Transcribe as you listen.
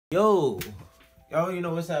Yo, y'all, you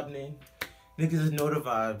know what's happening? Niggas just know the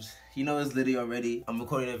vibes. You know it's litty already. I'm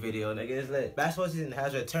recording a video, nigga. It's lit. Basketball season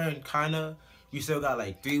has returned, kinda. You still got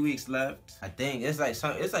like 3 weeks left. I think it's like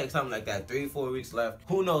something like that. 3-4 weeks left.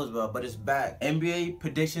 Who knows, bro? But it's back. NBA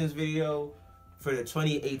predictions video for the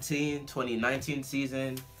 2018-2019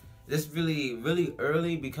 season. This really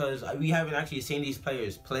early because we haven't actually seen these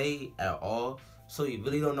players play at all. So you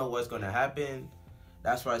really don't know what's gonna happen.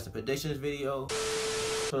 That's why it's the predictions video.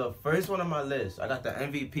 So the first one on my list, I got the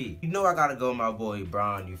MVP. You know I gotta go with my boy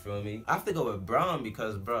Bron, you feel me? I have to go with Bron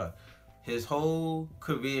because, bruh, his whole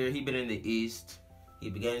career, he been in the East. He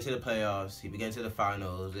began into the playoffs. He began into the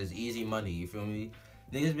finals. It's easy money, you feel me?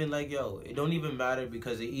 Niggas been like, yo, it don't even matter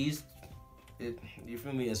because the East, you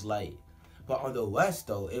feel me, it's light. But on the West,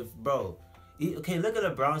 though, okay, look at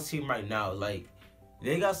the Browns team right now. Like,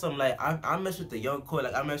 they got some, like, I mess with the young core.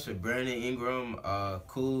 Like, I mess with Brandon Ingram,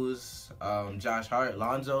 Kuz, Josh Hart,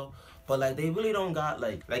 Lonzo. But, like, they really don't got,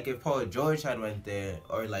 like if Paul George had went there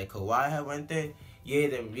or, like, Kawhi had went there, yeah,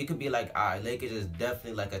 then we could be like, alright, Lakers is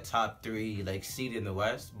definitely, like, a top 3, like, seed in the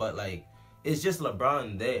West. But, like, it's just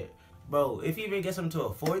LeBron there. Bro, if he even gets him to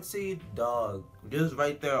a 4th seed, dog, just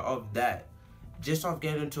right there off that. Just off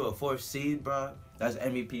getting him to a 4th seed, bro, that's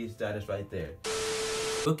MVP status right there.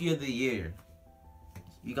 Rookie of the Year.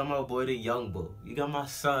 You got my boy, the Young Bull. You got my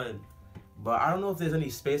son. But I don't know if there's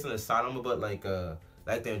any space on the side. I'm gonna put like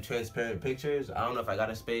them transparent pictures. I don't know if I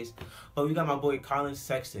got a space. But we got my boy Colin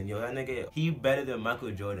Sexton. Yo, that nigga, he better than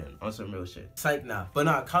Michael Jordan on some real shit. Psych now. But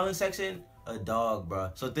nah, Colin Sexton, a dog,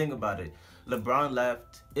 bro. So think about it. LeBron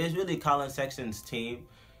left. It's really Colin Sexton's team.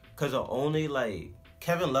 Cause the only like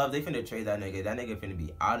Kevin Love, they finna trade that nigga. That nigga finna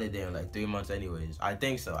be out of there in like 3 months anyways. I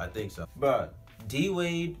think so. Bruh,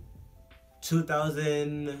 D-Wade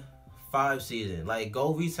 2005 season. Like,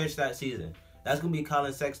 go research that season. That's gonna be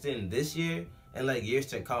Colin Sexton this year and like years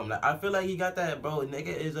to come. Like, I feel like he got that, bro. Nigga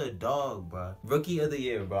is a dog, bro. Rookie of the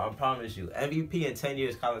Year, bro. I promise you. MVP in 10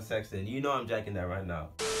 years, Colin Sexton. You know I'm jacking that right now.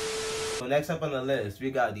 So next up on the list, we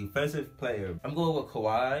got defensive player. I'm going with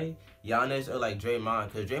Kawhi, Giannis, or like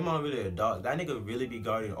Draymond, cause Draymond really a dog. That nigga really be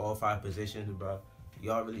guarding all 5 positions, bro.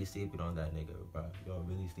 Y'all really sleeping on that nigga, bro. Y'all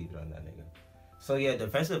really sleeping on that nigga. So yeah,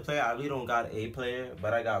 defensive player, I really don't got a player,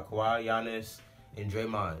 but I got Kawhi, Giannis, and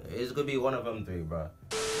Draymond. It's gonna be one of them 3, bro.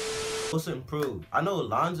 Most improved. I know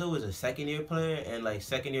Lonzo is a 2nd-year player, and like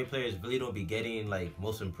 2nd-year players really don't be getting like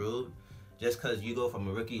most improved. Just cause you go from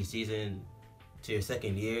a rookie season to your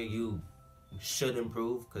 2nd year, you should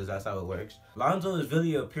improve, cause that's how it works. Lonzo is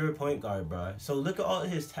really a pure point guard, bro. So look at all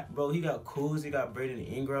his, bro. He got Kuz, he got Brandon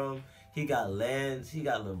Ingram, he got Lance, he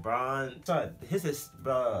got LeBron. Son,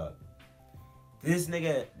 bro. This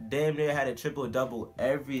nigga damn near had a triple-double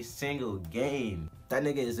every single game. That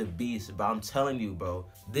nigga is a beast, but I'm telling you, bro.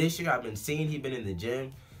 This year I've been seeing he been in the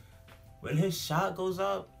gym. When his shot goes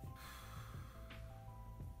up.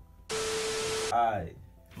 Alright.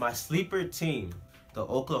 My sleeper team, the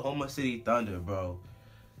Oklahoma City Thunder, bro.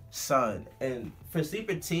 Son. And for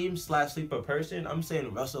sleeper team / sleeper person, I'm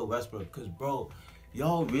saying Russell Westbrook. Because, bro,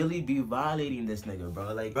 y'all really be violating this nigga,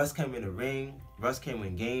 bro. Like, Russ came in the ring. Russ came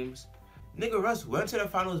win games. Nigga, Russ went to the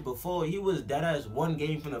finals before. He was deadass 1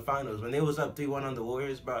 game from the finals when they was up 3-1 on the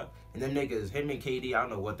Warriors, bro. And them niggas, him and KD, I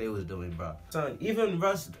don't know what they was doing, bro. Son, even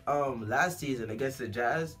Russ last season against the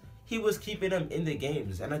Jazz, he was keeping them in the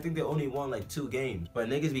games. And I think they only won like 2 games. But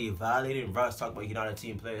niggas be violating Russ, talking about he not a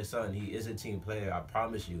team player. Son, he is a team player, I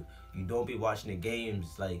promise you. You don't be watching the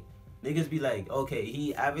games. Like, niggas be like, okay,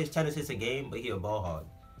 he averaged 10 assists a game, but he a ball hog.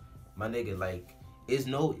 My nigga, like, is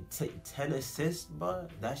no 10 assists, bro.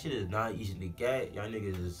 That shit is not easy to get. Y'all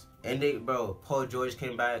niggas is... And they, bro, Paul George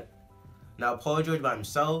came back. Now, Paul George by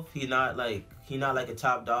himself, he not like a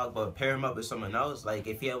top dog, but pair him up with someone else. Like,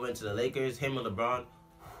 if he had went to the Lakers, him and LeBron,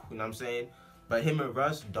 you know what I'm saying? But him and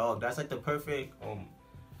Russ, dog, that's like the perfect...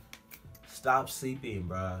 Stop sleeping,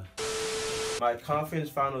 bro. My conference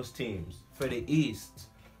finals teams. For the East,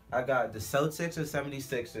 I got the Celtics and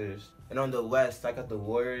 76ers. And on the West, I got the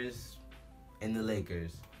Warriors and the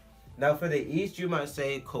Lakers. Now for the East, you might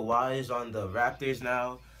say Kawhi is on the Raptors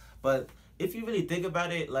now, but if you really think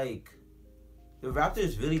about it, like, the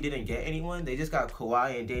Raptors really didn't get anyone. They just got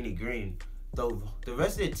Kawhi and Danny Green. The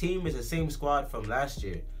rest of the team is the same squad from last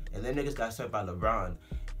year, and then niggas got swept by LeBron.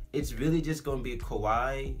 It's really just gonna be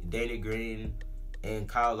Kawhi, Danny Green, and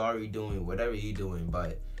Kyle Lowry doing whatever he doing,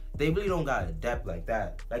 but they really don't got depth like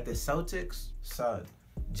that. Like the Celtics, son,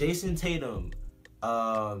 Jason Tatum,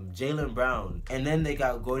 Jaylen Brown, and then they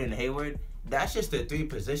got Gordon Hayward. That's just the 3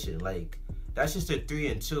 position. Like, that's just a 3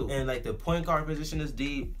 and 2. And like the point guard position is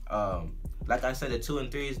deep. Like I said, the 2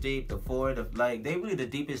 and 3 is deep. The 4, like, they really the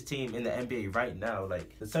deepest team in the NBA right now.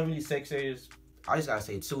 Like, the 76ers, I just gotta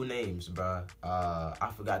say 2 names, bruh.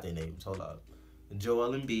 I forgot their names. Hold up.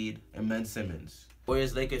 Joel Embiid and Ben Simmons.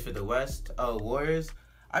 Warriors, Lakers for the West. Warriors,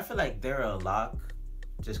 I feel like they're a lock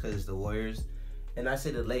just because it's the Warriors. And I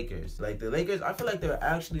say the Lakers. Like, the Lakers, I feel like they're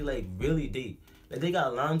actually, like, really deep. Like, they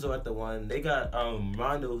got Lonzo at the 1. They got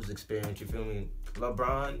Rondo, who's experienced, you feel me?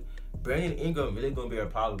 LeBron. Brandon Ingram really gonna be a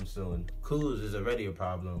problem soon. Kuz is already a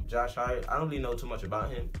problem. Josh Hart, I don't really know too much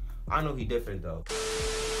about him. I know he different though.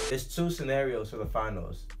 There's 2 scenarios for the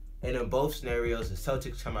finals. And in both scenarios, the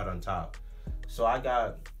Celtics come out on top. So I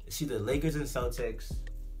got, it's either Lakers and Celtics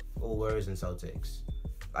or Warriors and Celtics.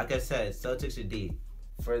 Like I said, Celtics are deep.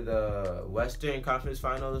 For the Western Conference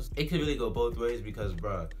Finals, it could really go both ways because,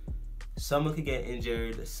 bruh, someone could get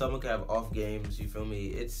injured, someone could have off games, you feel me?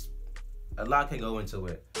 It's, a lot can go into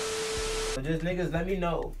it. So just niggas, let me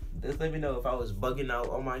know. Just let me know if I was bugging out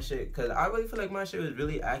on my shit. Because I really feel like my shit was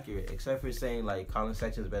really accurate. Except for saying, like, Colin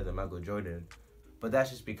Sexton is better than Michael Jordan. But that's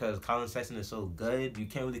just because Colin Sexton is so good. You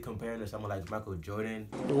can't really compare him to someone like Michael Jordan.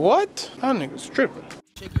 What? That nigga's tripping.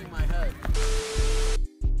 Shaking my head.